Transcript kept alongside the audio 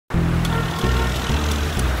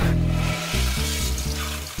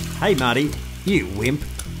Hey Marty, you wimp.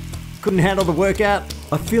 Couldn't handle the workout?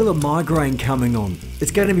 I feel a migraine coming on.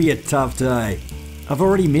 It's going to be a tough day. I've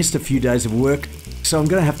already missed a few days of work, so I'm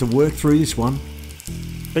going to have to work through this one.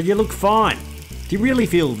 But you look fine. Do you really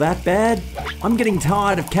feel that bad? I'm getting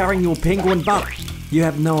tired of carrying your penguin butt. You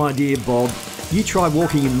have no idea, Bob. You try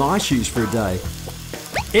walking in my shoes for a day.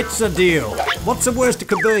 It's a deal. What's the worst it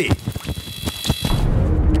could be?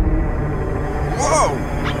 Whoa!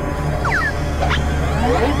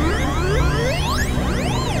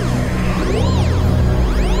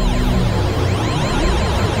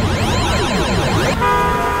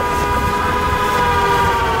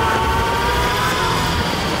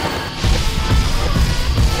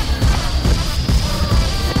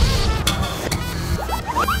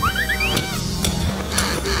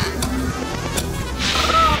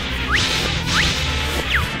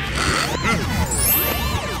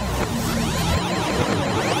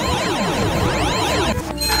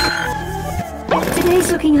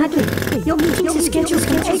 Today's looking ugly. Your meeting's scheduled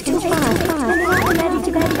from 8 till 5. I'm ready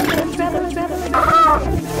to travel.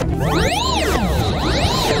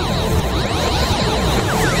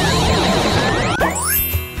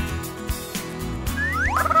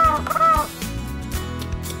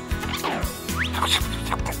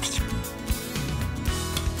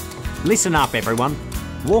 Listen up, everyone.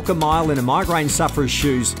 Walk a mile in a migraine sufferer's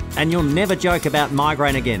shoes and you'll never joke about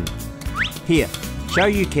migraine again. Here, show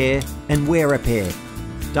you care and wear a pair.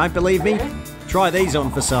 Don't believe me? Try these on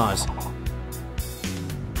for size.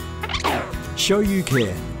 Show you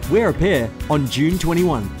care. Wear a pair on June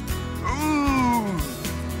 21.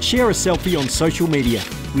 Share a selfie on social media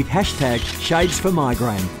with hashtag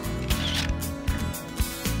 #ShadesForMigraine.